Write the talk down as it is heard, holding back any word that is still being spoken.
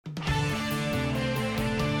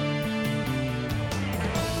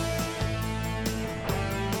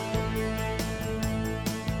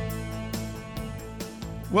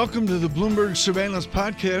Welcome to the Bloomberg Surveillance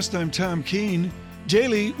Podcast. I'm Tom Keene.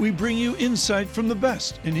 Daily, we bring you insight from the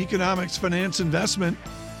best in economics, finance, investment,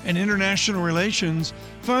 and international relations.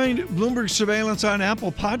 Find Bloomberg Surveillance on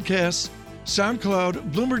Apple Podcasts,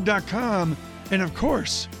 SoundCloud, Bloomberg.com, and of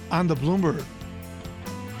course, on the Bloomberg.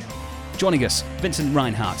 Joining us, Vincent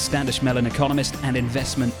Reinhart, Stanley, Mellon economist and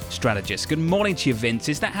investment strategist. Good morning to you, Vince.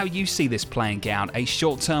 Is that how you see this playing out, a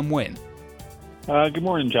short-term win? Good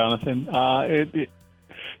morning, Jonathan.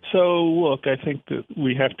 So, look, I think that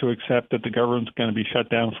we have to accept that the government's going to be shut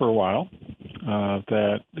down for a while,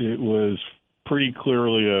 that it was pretty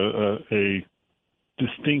clearly a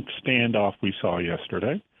distinct standoff we saw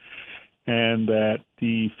yesterday, and that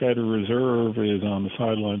the Federal Reserve is on the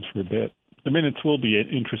sidelines for a bit. The minutes will be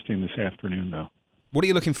interesting this afternoon, though. What are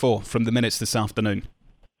you looking for from the minutes this afternoon?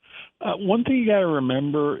 One thing you got to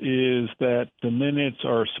remember is that the minutes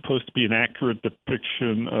are supposed to be an accurate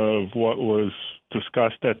depiction of what was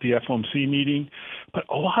discussed at the FOMC meeting, but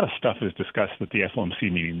a lot of stuff is discussed at the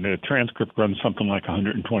FOMC meeting. The transcript runs something like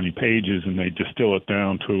 120 pages, and they distill it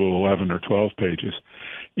down to 11 or 12 pages.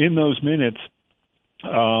 In those minutes,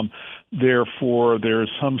 therefore,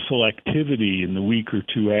 there's some selectivity in the week or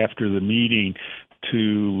two after the meeting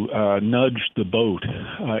to nudge the boat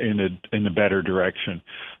in a better direction.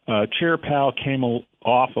 Chair Powell came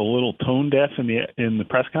off a little tone deaf in the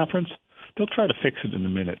press conference. They'll try to fix it in the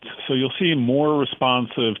minutes. So you'll see him more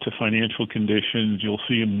responsive to financial conditions. You'll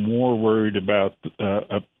see him more worried about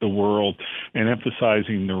the world and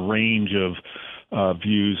emphasizing the range of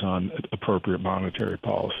views on appropriate monetary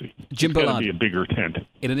policy. Jim It's going Bullard, to be a bigger tent.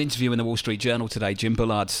 in an interview in the Wall Street Journal today, Jim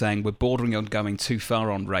Bullard saying we're bordering on going too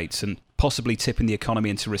far on rates and possibly tipping the economy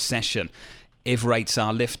into recession if rates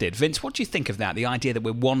are lifted. Vince, what do you think of that, the idea that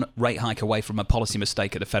we're one rate hike away from a policy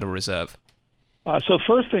mistake at the Federal Reserve? So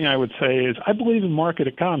first thing I would say is I believe in market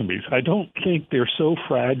economies. I don't think they're so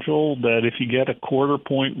fragile that if you get a quarter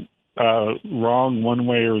point wrong one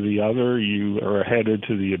way or the other, you are headed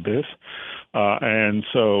to the abyss. And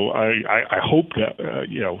so I hope that,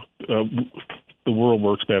 the world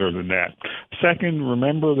works better than that. Second,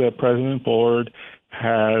 remember that President Bullard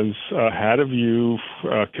has had a view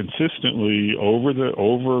consistently over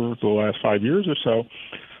the last 5 years or so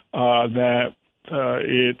that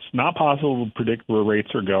it's not possible to predict where rates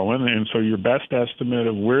are going, and so your best estimate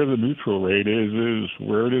of where the neutral rate is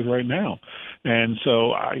where it is right now. And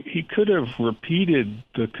so he could have repeated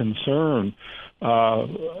the concern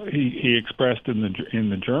he expressed in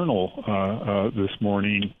the Journal this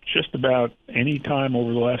morning just about any time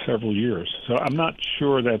over the last several years. So I'm not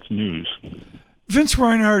sure that's news. Vince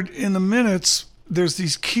Reinhart, in the minutes, there's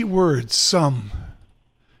these key words: some,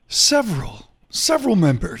 several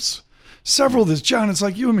members. Several, this, John, it's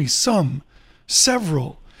like you and me, some,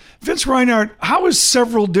 several. Vince Reinhart, how is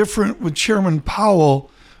several different with Chairman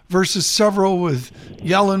Powell versus several with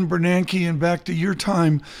Yellen, Bernanke, and back to your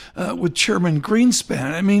time with Chairman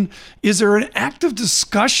Greenspan? I mean, is there an active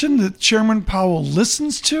discussion that Chairman Powell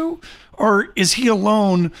listens to, or is he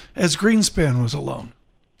alone as Greenspan was alone?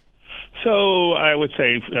 So I would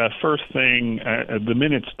say first thing, the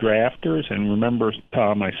minutes drafters, and remember,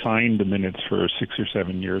 Tom, I signed the minutes for 6 or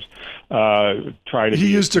 7 years.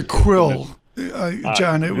 He used a quill,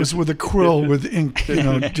 John. It was with a quill with ink,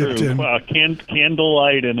 dipped in.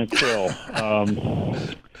 Candlelight and a quill.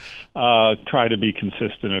 Try to be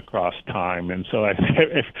consistent across time, and so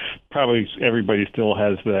probably everybody still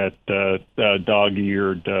has that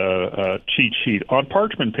dog-eared cheat sheet on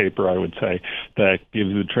parchment paper, I would say, that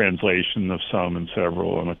gives the translation of some and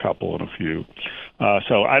several and a couple and a few.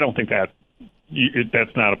 So I don't think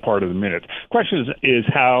that's not a part of the minutes. Question is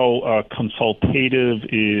how consultative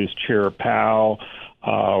is Chair Powell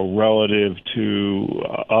relative to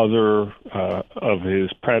other of his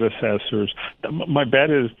predecessors? My bet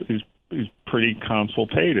is pretty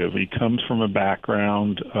consultative. He comes from a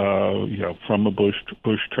background, from a Bush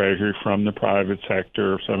Treasury, from the private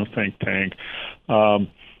sector, from a think tank,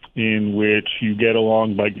 in which you get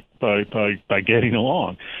along by getting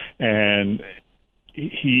along, and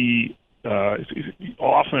he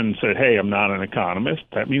often said, hey, I'm not an economist.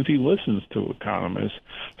 That means he listens to economists.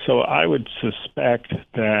 So I would suspect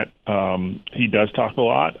that he does talk a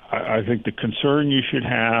lot. I think the concern you should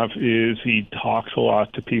have is he talks a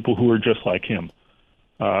lot to people who are just like him,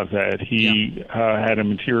 that he had a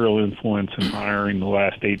material influence in hiring the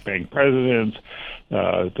last 8 bank presidents.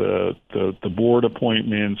 The board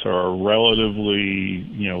appointments are relatively,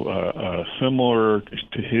 similar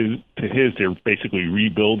to his. They're basically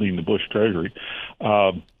rebuilding the Bush Treasury.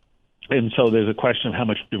 And so there's a question of how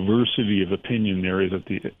much diversity of opinion there is at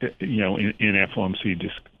the, in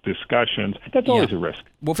FOMC discussions. That's always a risk.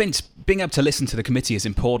 Well, Vince, being able to listen to the committee is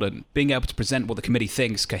important. Being able to present what the committee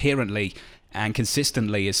thinks coherently and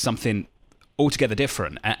consistently is something altogether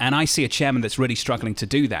different. And I see a chairman that's really struggling to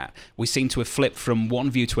do that. We seem to have flipped from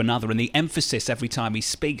one view to another, and the emphasis every time he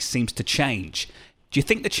speaks seems to change. Do you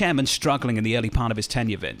think the chairman's struggling in the early part of his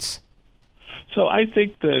tenure, Vince? So I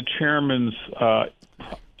think the chairman's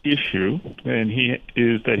issue, and he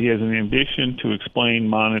has an ambition to explain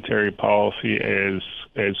monetary policy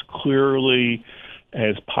as clearly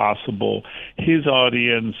as possible. His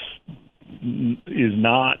audience is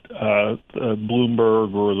not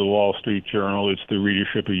Bloomberg or the Wall Street Journal. It's the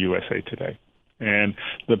readership of USA Today. And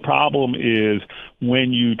the problem is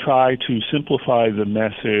when you try to simplify the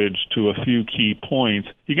message to a few key points,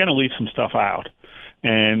 you're going to leave some stuff out.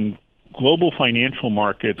 And global financial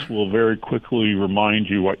markets will very quickly remind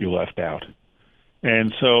you what you left out.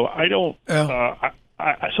 And so I don't. I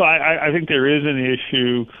think there is an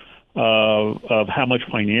issue of how much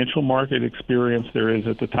financial market experience there is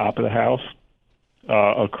at the top of the house.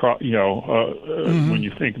 When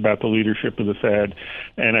you think about the leadership of the Fed,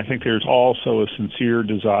 and I think there's also a sincere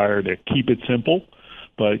desire to keep it simple.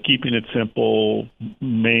 But keeping it simple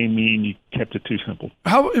may mean you kept it too simple.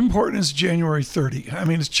 How important is January 30? I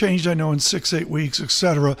mean, it's changed, I know, in 6-8 weeks, et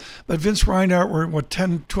cetera. But Vince Reinhart, we're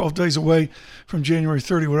 10, 12 days away from January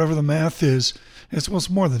 30, whatever the math is. It's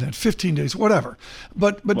more than that, 15 days, whatever.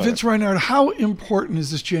 But Vince Reinhart, how important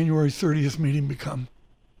is this January 30th meeting become?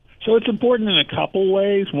 So it's important in a couple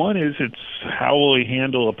ways. One is it's how will he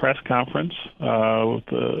handle a press conference now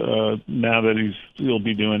that he'll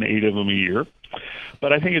be doing 8 of them a year.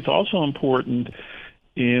 But I think it's also important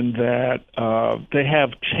in that they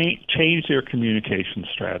have changed their communication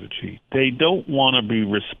strategy. They don't want to be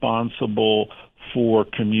responsible for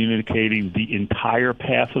communicating the entire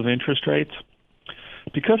path of interest rates,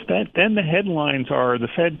 because then the headlines are the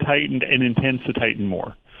Fed tightened and intends to tighten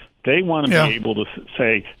more. They want to be able to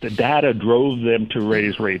say the data drove them to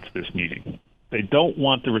raise rates this meeting. They don't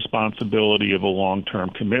want the responsibility of a long-term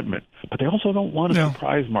commitment, but they also don't want to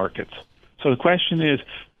surprise markets. So the question is,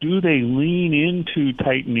 do they lean into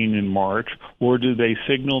tightening in March, or do they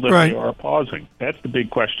signal that they are pausing? That's the big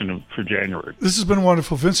question for January. This has been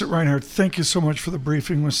wonderful. Vincent Reinhart, thank you so much for the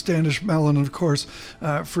briefing with Stanley, Mellon, and of course,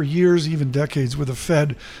 for years, even decades, with the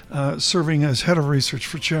Fed, serving as head of research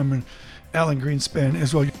for Chairman Alan Greenspan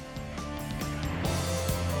as well.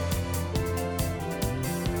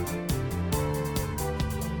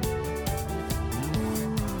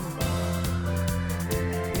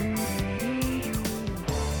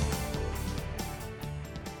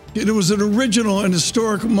 It was an original and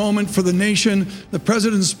historic moment for the nation. The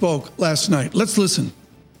president spoke last night. Let's listen.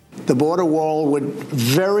 The border wall would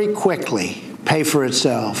very quickly pay for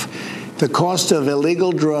itself. The cost of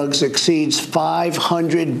illegal drugs exceeds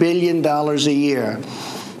 $500 billion a year,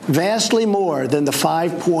 vastly more than the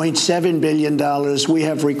 $5.7 billion we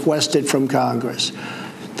have requested from Congress.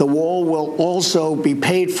 The wall will also be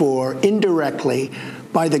paid for indirectly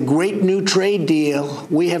by the great new trade deal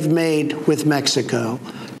we have made with Mexico.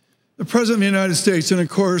 The President of the United States, and of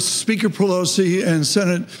course, Speaker Pelosi and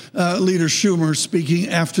Senate Leader Schumer speaking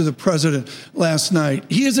after the president last night.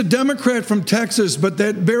 He is a Democrat from Texas, but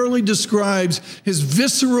that barely describes his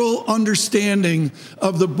visceral understanding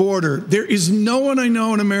of the border. There is no one I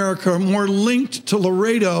know in America more linked to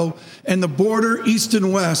Laredo and the border east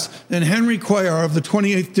and west than Henry Cuellar of the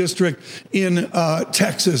 28th District in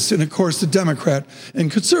Texas, and of course, the Democrat and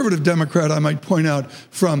conservative Democrat, I might point out,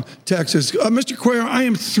 from Texas. Mr. Cuellar, I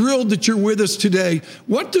am thrilled that you're with us today.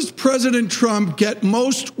 What does President Trump get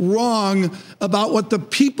most wrong about what the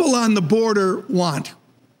people on the border want?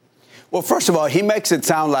 Well, first of all, he makes it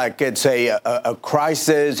sound like it's a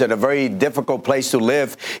crisis and a very difficult place to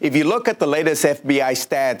live. If you look at the latest FBI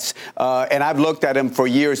stats, and I've looked at them for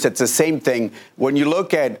years, it's the same thing. When you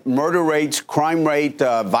look at murder rates, crime rate,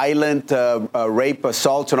 violent rape,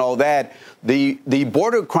 assaults, and all that, the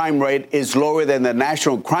border crime rate is lower than the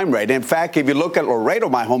national crime rate. In fact, if you look at Laredo,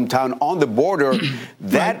 my hometown, on the border,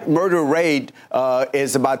 that murder rate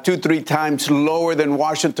is about 2-3 times lower than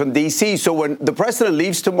Washington, D.C. So when the president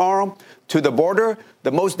leaves tomorrow to the border,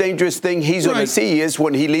 the most dangerous thing he's going to see is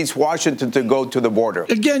when he leaves Washington to go to the border.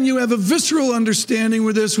 Again, you have a visceral understanding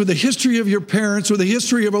with this, with the history of your parents, with the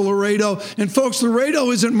history of a Laredo. And folks, Laredo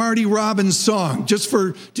isn't Marty Robbins' song, just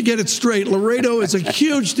to get it straight. Laredo is a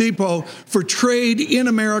huge depot for trade in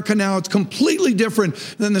America now. It's completely different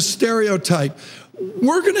than the stereotype.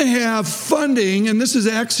 we're going to have funding, and this is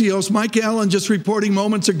Axios, Mike Allen just reporting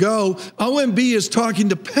moments ago, OMB is talking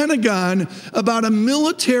to Pentagon about a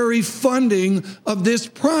military funding of this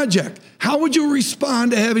project. How would you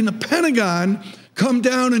respond to having the Pentagon come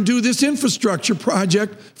down and do this infrastructure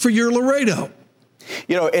project for your Laredo?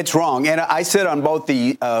 You know, it's wrong. And I sit on both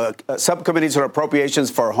the subcommittees for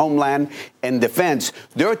appropriations for Homeland and Defense.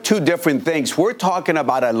 There are two different things. We're talking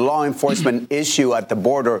about a law enforcement issue at the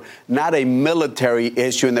border, not a military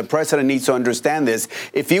issue. And the president needs to understand this.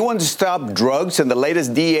 If you want to stop drugs, and the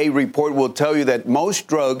latest DEA report will tell you that most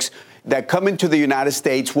drugs that come into the United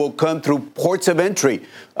States will come through ports of entry,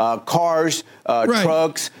 cars,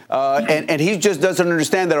 trucks, and he just doesn't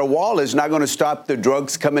understand that a wall is not going to stop the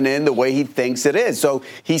drugs coming in the way he thinks it is. So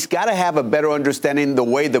he's got to have a better understanding the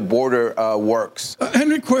way the border works.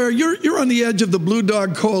 Henry Cuellar, you're on the edge of the Blue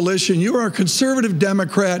Dog Coalition. You are a conservative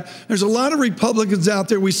Democrat. There's a lot of Republicans out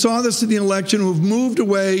there. We saw this in the election who have moved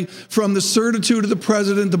away from the certitude of the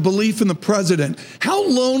president, the belief in the president. How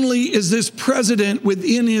lonely is this president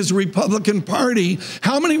within his Republican Party?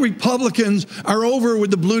 How many Republicans are over with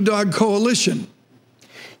the Blue Dog Coalition?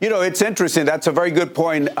 You know, it's interesting. That's a very good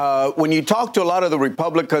point. When you talk to a lot of the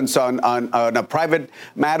Republicans on a private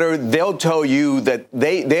matter, they'll tell you that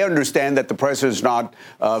they understand that the president is not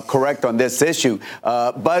correct on this issue.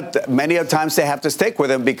 But many of times they have to stick with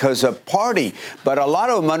him because of party. But a lot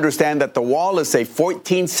of them understand that the wall is a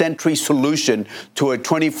 14th century solution to a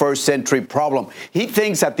 21st century problem. He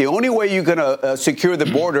thinks that the only way you're going to secure the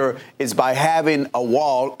border is by having a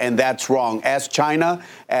wall, and that's wrong. Ask China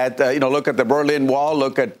at, look at the Berlin Wall,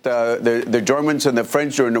 look at the Germans and the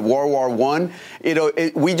French during World War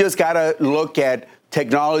I. We just got to look at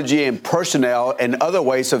technology and personnel and other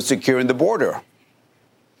ways of securing the border.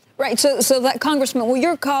 Right. So that, Congressman, what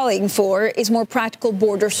you're calling for is more practical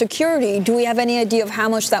border security. Do we have any idea of how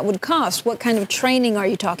much that would cost? What kind of training are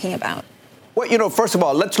you talking about? Well, first of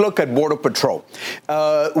all, let's look at Border Patrol.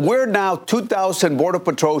 We're now 2,000 Border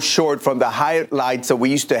Patrol short from the highlights that we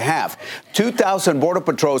used to have. 2,000 Border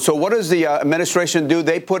Patrol. So what does the administration do?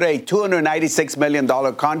 They put a $296 million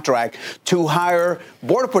contract to hire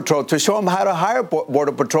Border Patrol, to show them how to hire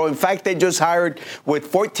Border Patrol. In fact, they just hired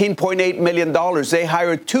with $14.8 million. They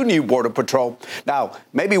hired 2 new Border Patrol. Now,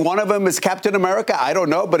 maybe one of them is Captain America. I don't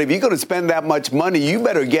know. But if you're going to spend that much money, you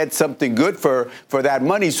better get something good for that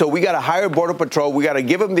money. So we got to hire Border Patrol. We got to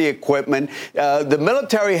give them the equipment. The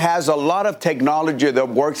military has a lot of technology that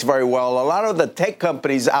works very well. A lot of the tech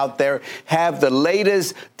companies out there have the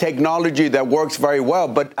latest technology that works very well.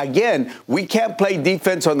 But again, we can't play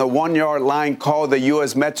defense on the 1-yard line called the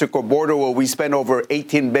U.S.-Mexico border where we spend over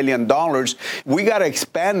 $18 billion. We got to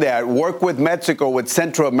expand that, work with Mexico, with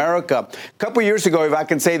Central America. A couple years ago, if I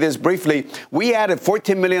can say this briefly, we added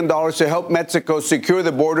 $14 million to help Mexico secure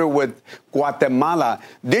the border with Guatemala.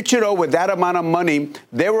 Did you know with that amount of money,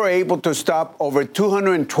 they were able to stop over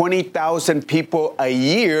 220,000 people a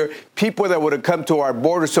year, people that would have come to our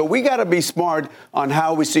border. So we got to be smart on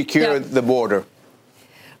how we secure the border.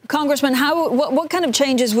 Congressman, what kind of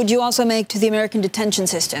changes would you also make to the American detention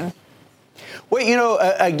system? Well,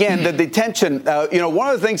 again, the detention, one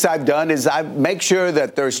of the things I've done is I make sure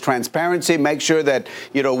that there's transparency, make sure that,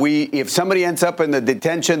 if somebody ends up in the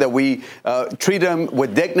detention, that we treat them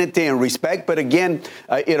with dignity and respect. But again,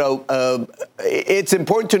 it's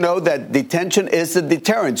important to know that detention is a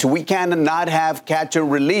deterrent. We cannot have catch and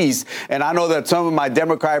release. And I know that some of my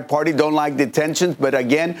Democratic Party don't like detentions. But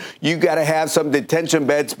again, you got to have some detention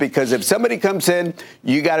beds, because if somebody comes in,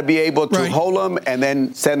 you got to be able to hold them and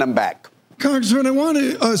then send them back. Congressman, I want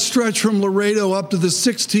to stretch from Laredo up to the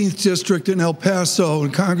 16th district in El Paso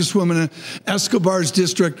and Congresswoman Escobar's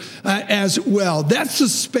district as well. That's the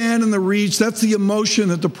span and the reach. That's the emotion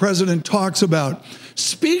that the president talks about.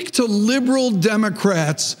 Speak to liberal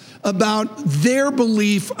Democrats about their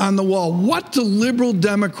belief on the wall. What do liberal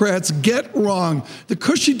Democrats get wrong? The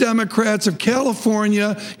cushy Democrats of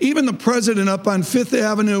California, even the president up on Fifth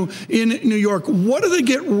Avenue in New York, what do they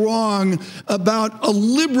get wrong about a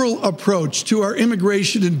liberal approach to our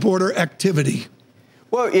immigration and border activity?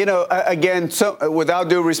 Well, again, without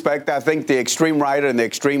due respect, I think the extreme right and the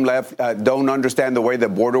extreme left don't understand the way the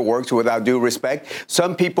border works, without due respect.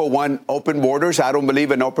 Some people want open borders. I don't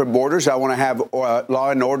believe in open borders. I want to have law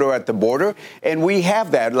and order at the border. And we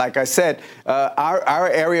have that. Like I said, our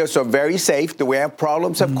areas are very safe. Do we have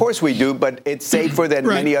problems? Of course we do, but it's safer than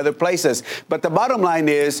many other places. But the bottom line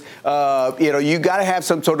is, you got to have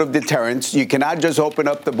some sort of deterrence. You cannot just open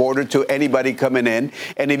up the border to anybody coming in.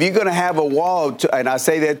 And if you're going to have a wall, and I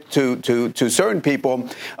say that to certain people,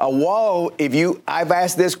 a wall, I've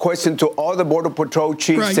asked this question to all the Border Patrol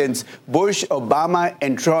chiefs since Bush, Obama,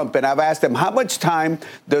 and Trump, and I've asked them, how much time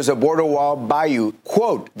does a border wall buy you?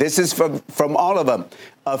 Quote, this is from all of them.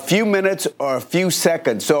 A few minutes or a few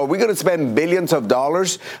seconds. So are we going to spend billions of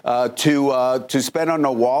dollars to spend on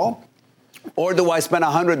a wall? Or do I spend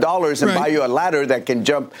 $100 and buy you a ladder that can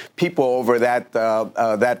jump people over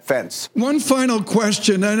that fence? One final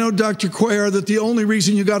question. I know, Dr. Cuellar, that the only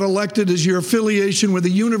reason you got elected is your affiliation with the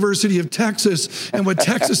University of Texas and with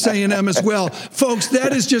Texas A&M as well. Folks,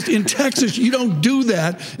 that is just in Texas. You don't do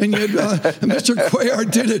that. And yet, Mr. Cuellar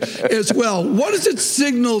did it as well. What does it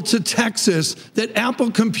signal to Texas that Apple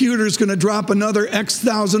Computer is going to drop another X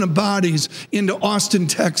thousand of bodies into Austin,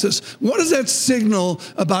 Texas? What does that signal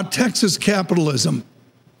about Texas capitalism?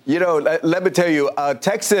 You know, let me tell you,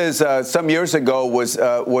 Texas some years ago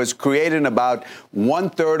was creating about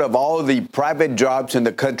 1/3 of all of the private jobs in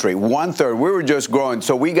the country. 1/3. We were just growing.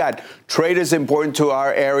 So we got trade is important to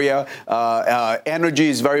our area. Energy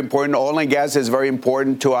is very important. Oil and gas is very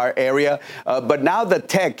important to our area. But now the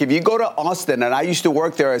tech, if you go to Austin, and I used to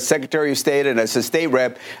work there as Secretary of State and as a state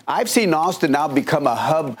rep, I've seen Austin now become a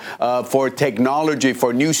hub for technology,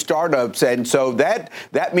 for new startups. And so that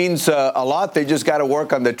means a lot. They just got to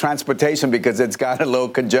work on the transportation because it's got a little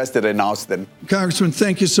congested in Austin. Congressman,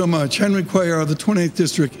 thank you so much. Henry Cuellar of the 28th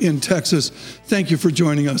District in Texas. Thank you for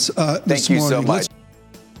joining us this morning. Thank you so much.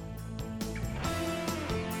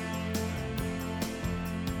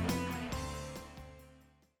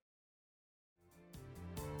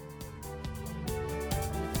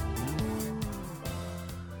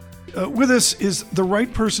 With us is the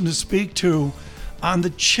right person to speak to on the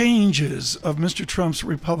changes of Mr. Trump's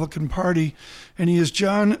Republican Party, and he is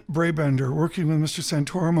John Brabender, working with Mr.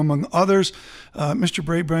 Santorum, among others. Mr.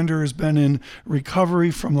 Brabender has been in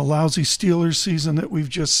recovery from the lousy Steelers season that we've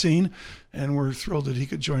just seen, and we're thrilled that he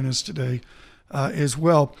could join us today as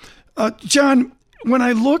well. John, when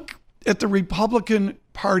I look at the Republican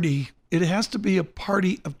Party, it has to be a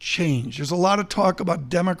party of change. There's a lot of talk about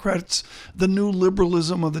Democrats, the new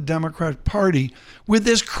liberalism of the Democrat Party. With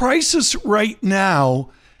this crisis right now,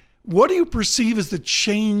 what do you perceive as the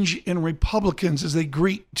change in Republicans as they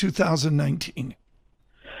greet 2019?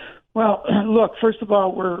 Well, look, first of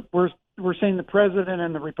all, we're saying the president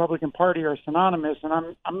and the Republican Party are synonymous, and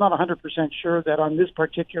I'm not 100% sure that on this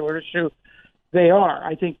particular issue they are.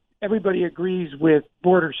 I think everybody agrees with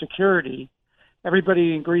border security.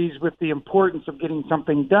 Everybody agrees with the importance of getting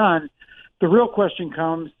something done. The real question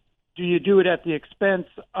comes, do you do it at the expense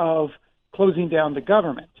of closing down the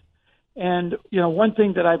government? And, one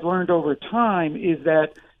thing that I've learned over time is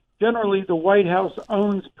that generally the White House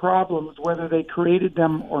owns problems, whether they created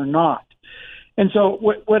them or not. And so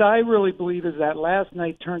what I really believe is that last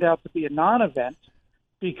night turned out to be a non-event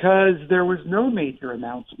because there was no major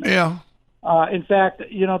announcement. Yeah. In fact,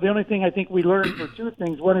 the only thing I think we learned were two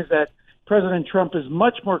things. One is that President Trump is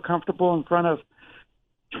much more comfortable in front of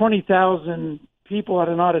 20,000 people at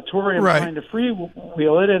an auditorium trying to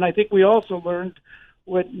freewheel it. And I think we also learned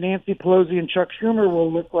what Nancy Pelosi and Chuck Schumer will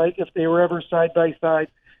look like if they were ever side by side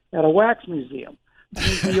at a wax museum. I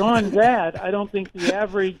mean, beyond that, I don't think the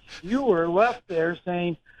average viewer left there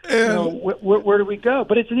saying, where do we go?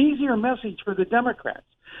 But it's an easier message for the Democrats.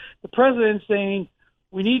 The president's saying,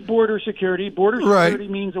 we need border security. Border security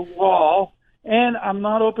means a wall. And I'm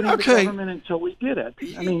not opening the government until we get it.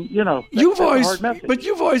 I mean, that's a hard message. But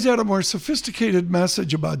you've always had a more sophisticated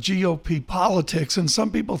message about GOP politics, and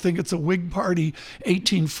some people think it's a Whig Party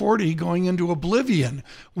 1840 going into oblivion.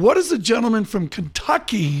 What does the gentleman from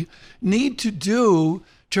Kentucky need to do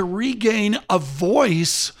to regain a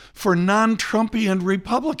voice for non-Trumpian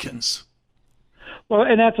Republicans? Well,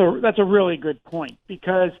 and that's a really good point,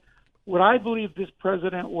 because what I believe this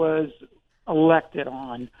president was elected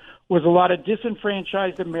on was a lot of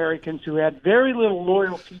disenfranchised Americans who had very little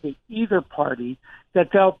loyalty to either party, that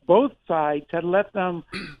felt both sides had left them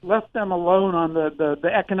alone on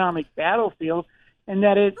the economic battlefield, and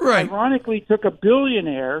that it ironically took a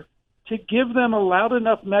billionaire to give them a loud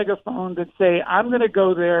enough megaphone that say, I'm going to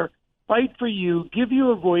go there, fight for you, give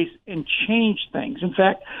you a voice, and change things. In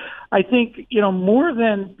fact, I think, more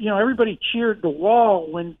than, everybody cheered the wall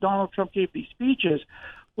when Donald Trump gave these speeches.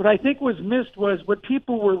 What I think was missed was what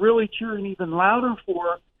people were really cheering even louder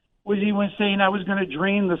for was he was saying, I was going to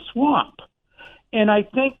drain the swamp. And I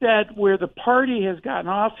think that where the party has gotten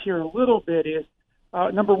off here a little bit is,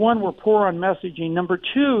 number one, we're poor on messaging. Number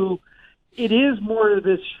two, it is more of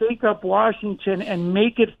this shake up Washington and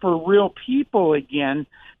make it for real people again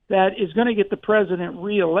that is going to get the president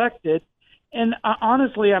reelected. And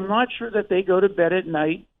honestly, I'm not sure that they go to bed at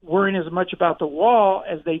night worrying as much about the wall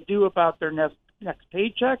as they do about their next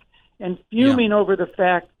paycheck, and fuming over the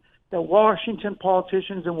fact that Washington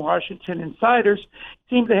politicians and Washington insiders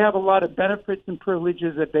seem to have a lot of benefits and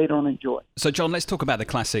privileges that they don't enjoy. So, John, let's talk about the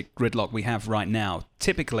classic gridlock we have right now.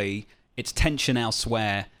 Typically, it's tension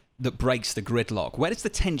elsewhere that breaks the gridlock. Where does the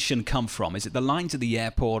tension come from? Is it the lines at the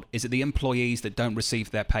airport? Is it the employees that don't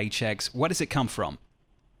receive their paychecks? Where does it come from?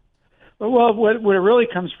 Well, what it really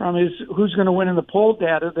comes from is who's going to win in the poll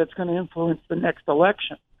data that's going to influence the next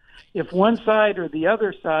election. If one side or the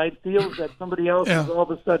other side feels that somebody else is all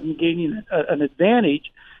of a sudden gaining an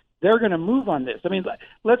advantage, they're going to move on this. I mean,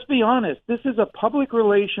 let's be honest. This is a public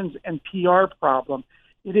relations and PR problem.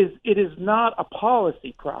 It is not a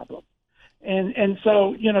policy problem. And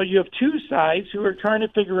so, you have two sides who are trying to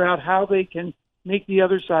figure out how they can make the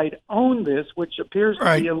other side own this, which appears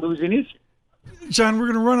to be a losing issue. John, we're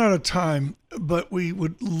going to run out of time, but we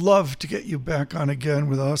would love to get you back on again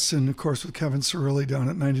with us and, of course, with Kevin Cirilli down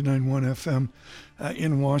at 99.1 FM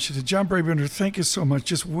in Washington. John Brabender, thank you so much.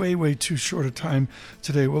 Just way too short a time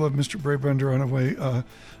today. We'll have Mr. Brabender on our way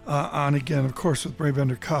on again, of course, with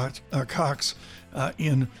Brabender Cox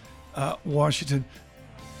in Washington.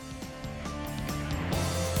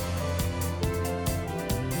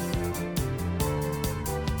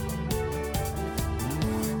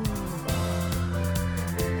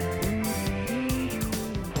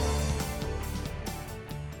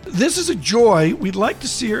 This is a joy. We'd like to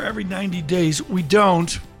see her every 90 days. We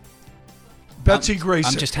don't. Betsy Graseck.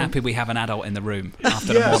 I'm just happy we have an adult in the room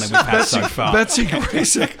after the morning we've had so far. Betsy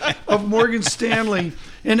Graseck of Morgan Stanley.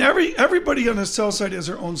 And everybody on the sell side has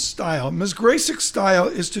their own style. Ms. Graseck's style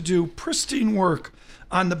is to do pristine work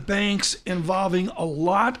on the banks involving a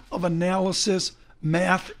lot of analysis,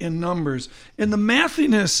 math, and numbers. In the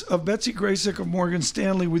mathiness of Betsy Graseck of Morgan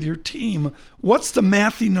Stanley with your team, what's the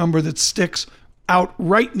mathy number that sticks out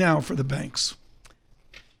right now for the banks?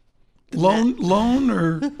 Loan,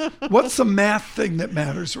 or what's the math thing that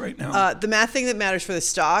matters right now? The math thing that matters for the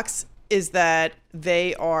stocks is that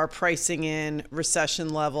they are pricing in recession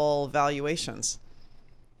level valuations.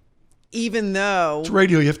 Even though it's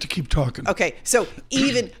radio, you have to keep talking. Okay, so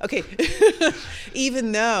even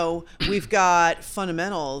though we've got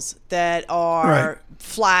fundamentals that are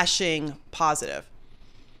flashing positive.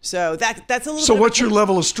 So that's a little. So what's your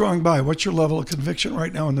level of strong buy? What's your level of conviction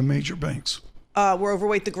right now in the major banks? We're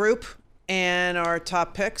overweight the group, and our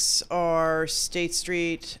top picks are State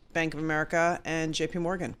Street, Bank of America, and JP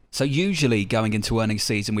Morgan. So usually going into earnings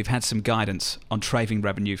season, we've had some guidance on trading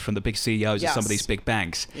revenue from the big CEOs of some of these big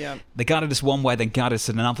banks. Yeah. They guided us one way, then guided us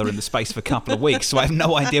in another in the space of a couple of weeks. So I have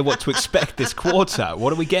no idea what to expect this quarter.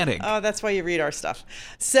 What are we getting? Oh, that's why you read our stuff.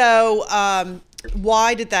 So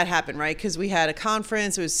why did that happen, right? Because we had a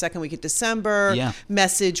conference. It was the second week of December. Yeah.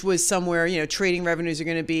 Message was somewhere, trading revenues are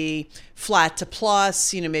going to be flat to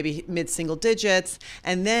plus, maybe mid-single digits.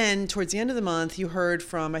 And then towards the end of the month, you heard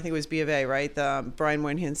from, I think it was B of A, right? The Brian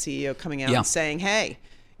Moynihan CEO coming out and saying, hey,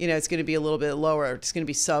 it's going to be a little bit lower. It's going to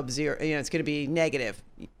be sub-zero. It's going to be negative.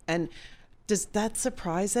 And does that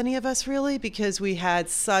surprise any of us, really? Because we had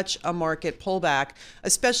such a market pullback,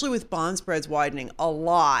 especially with bond spreads widening a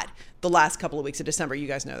lot the last couple of weeks of December. You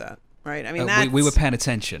guys know that, right? I mean, we were paying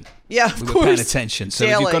attention. Yeah, of course. We were paying attention. So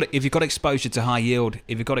Daily. if you've got exposure to high yield,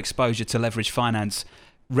 if you've got exposure to leverage finance,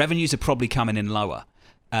 revenues are probably coming in lower.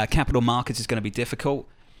 Capital markets is going to be difficult.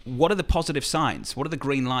 What are the positive signs? What are the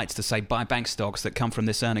green lights to say buy bank stocks that come from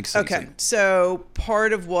this earnings season? Okay, so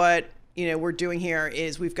part of what we're doing here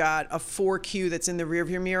is we've got a 4Q that's in the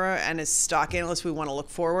rearview mirror, and as stock analysts, we want to look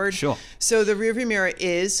forward. Sure. So the rearview mirror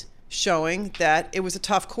is showing that it was a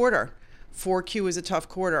tough quarter. 4Q was a tough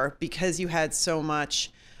quarter because you had so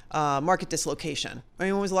much market dislocation. I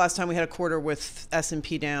mean, when was the last time we had a quarter with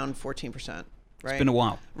S&P down 14%? Right. It's been a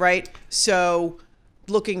while. Right. So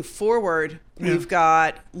looking forward, we've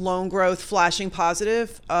got loan growth flashing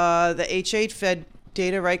positive. The H8 Fed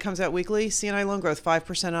data, right, comes out weekly. C&I loan growth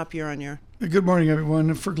 5% up year on year. Good morning,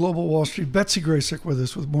 everyone. For Global Wall Street, Betsy Graseck with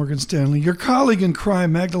us with Morgan Stanley. Your colleague in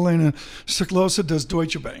crime, Magdalena Siklosa, does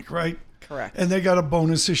Deutsche Bank, right? Correct. And they got a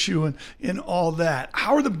bonus issue and all that.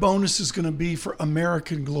 How are the bonuses going to be for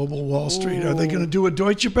American Global Wall Street? Are they going to do a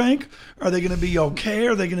Deutsche Bank? Are they going to be okay?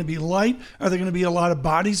 Are they going to be light? Are there going to be a lot of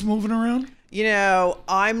bodies moving around?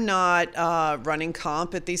 I'm not running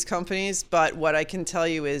comp at these companies, but what I can tell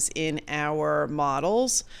you is in our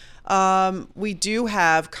models, we do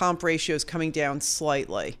have comp ratios coming down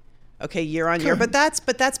slightly, year on year. But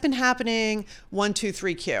that's been happening 1, 2,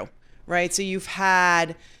 3Q, right? So you've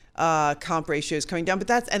had comp ratios coming down, but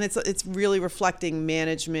it's really reflecting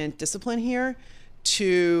management discipline here.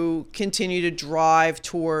 to continue to drive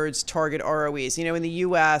towards target ROEs. You know, in the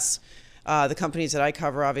U.S., the companies that I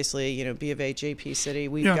cover, obviously, you know, B of A, JP City,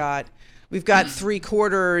 we've got 3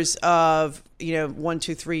 quarters of, you know, 1,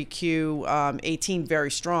 2, 3Q 18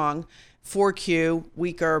 very strong, 4Q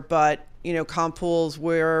weaker, but, you know, comp pools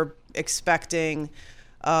we're expecting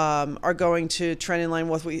are going to trend in line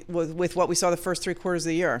with what we saw the first 3 quarters of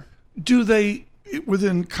the year. Do they,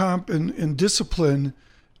 within comp and discipline,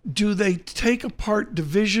 do they take apart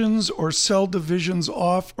divisions or sell divisions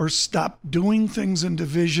off or stop doing things in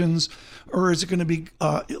divisions? Or is it going to be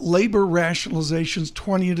labor rationalizations,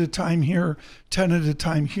 20 at a time here, 10 at a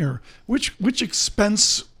time here? Which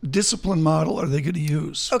expense discipline model are they going to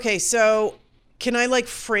use? Okay, so can I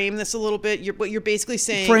frame this a little bit? What you're basically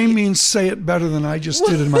saying... Frame means say it better than I just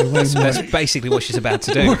did in my lame way. That's basically what she's about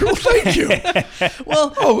to do. Well, thank you.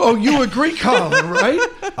 Well, oh, you agree, Colin, right?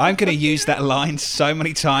 I'm going to use that line so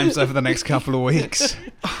many times over the next couple of weeks.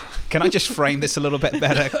 Can I just frame this a little bit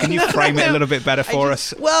better? Can you frame it a little bit better for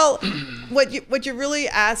us? Well, what you're really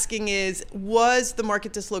asking is, was the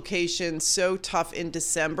market dislocation so tough in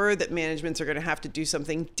December that managements are going to have to do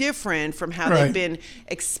something different from how they've been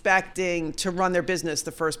expecting to run their business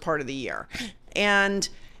the first part of the year? And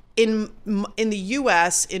in the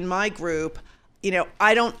U.S., in my group, you know,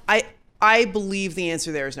 I believe the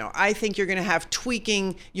answer there is no. I think you're going to have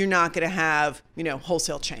tweaking. You're not going to have, you know,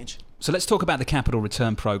 wholesale change. So let's talk about the capital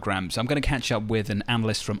return programs. I'm going to catch up with an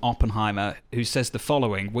analyst from Oppenheimer who says the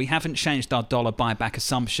following: we haven't changed our dollar buyback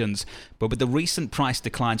assumptions, but with the recent price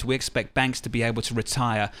declines, we expect banks to be able to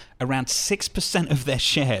retire around 6% of their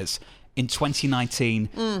shares in 2019,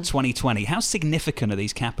 2020. How significant are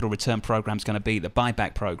these capital return programs going to be, the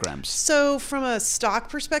buyback programs? So from a stock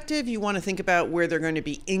perspective, you want to think about where they're going to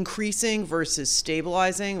be increasing versus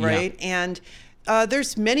stabilizing, right? Yeah. And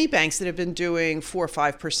there's many banks that have been doing 4 or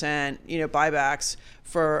 5%, you know, buybacks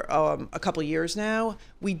for a couple of years now.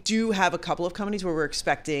 We do have a couple of companies where we're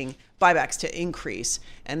expecting buybacks to increase,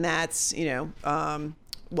 and that's, you know,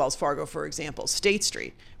 Wells Fargo, for example, State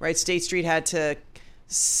Street, right? State Street had to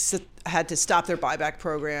stop their buyback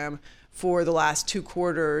program for the last 2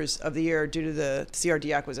 quarters of the year due to the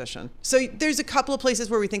CRD acquisition. So there's a couple of places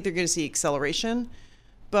where we think they're going to see acceleration,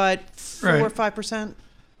 but 4 or 5%.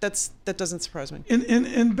 That doesn't surprise me.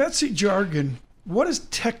 In Betsy jargon, what does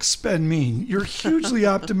tech spend mean? Your hugely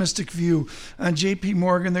optimistic view on JP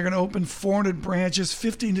Morgan. They're going to open 400 branches,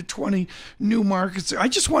 15 to 20 new markets. I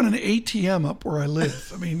just want an ATM up where I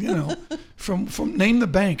live. I mean, you know, from name the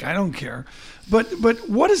bank. I don't care. But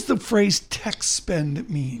what does the phrase tech spend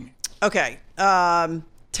mean? Okay.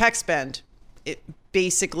 Tech spend, it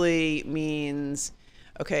basically means,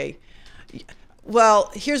 okay, well,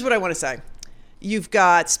 here's what I want to say. You've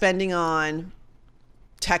got spending on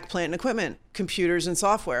tech, plant, and equipment, computers and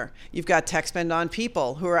software. You've got tech spend on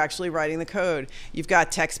people who are actually writing the code. You've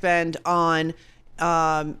got tech spend on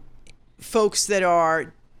folks that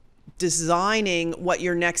are designing what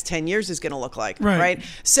your next 10 years is going to look like, right?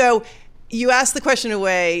 So you ask the question in a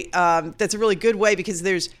way that's a really good way, because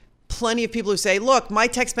there's plenty of people who say, look, my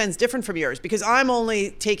tech spend's different from yours because I'm only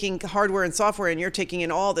taking hardware and software and you're taking in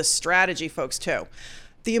all the strategy folks too.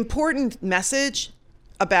 The important message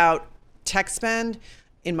about tech spend,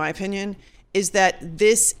 in my opinion, is that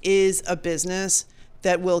this is a business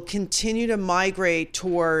that will continue to migrate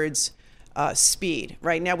towards speed.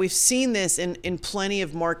 Right now, we've seen this in plenty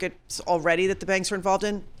of markets already that the banks are involved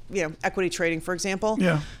in, you know, equity trading, for example.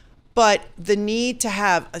 Yeah. But the need to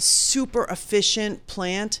have a super efficient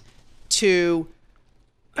plant to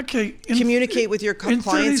communicate with your clients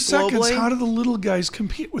globally. In 30 seconds, how do the little guys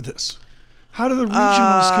compete with this? How do the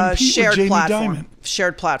regionals compete with Jamie Dimon?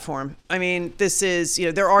 Shared platform. I mean, this is, you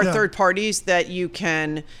know, there are third parties that you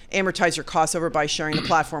can amortize your costs over by sharing the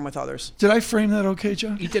platform with others. Did I frame that okay,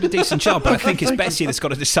 John? You did a decent job, but I think it's Betsy that's got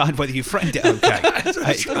to decide whether you framed it okay.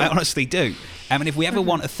 I honestly do. I mean, if we ever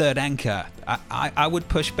want a third anchor, I would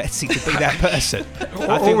push Betsy to be that person.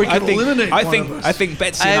 I think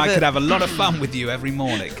Betsy and I could have a lot of fun with you every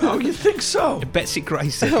morning. Oh, you think so? Betsy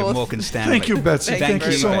Graseck and Morgan Stanley. Thank you, Betsy. Thank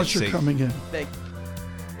you so much for coming in.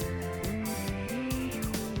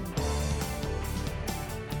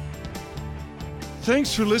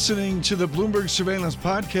 Thanks for listening to the Bloomberg Surveillance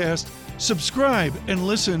Podcast. Subscribe and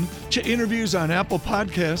listen to interviews on Apple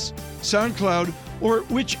Podcasts, SoundCloud, or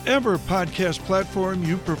whichever podcast platform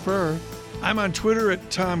you prefer. I'm on Twitter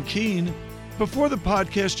at Tom Keene. Before the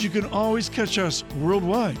podcast, you can always catch us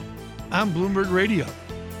worldwide on Bloomberg Radio.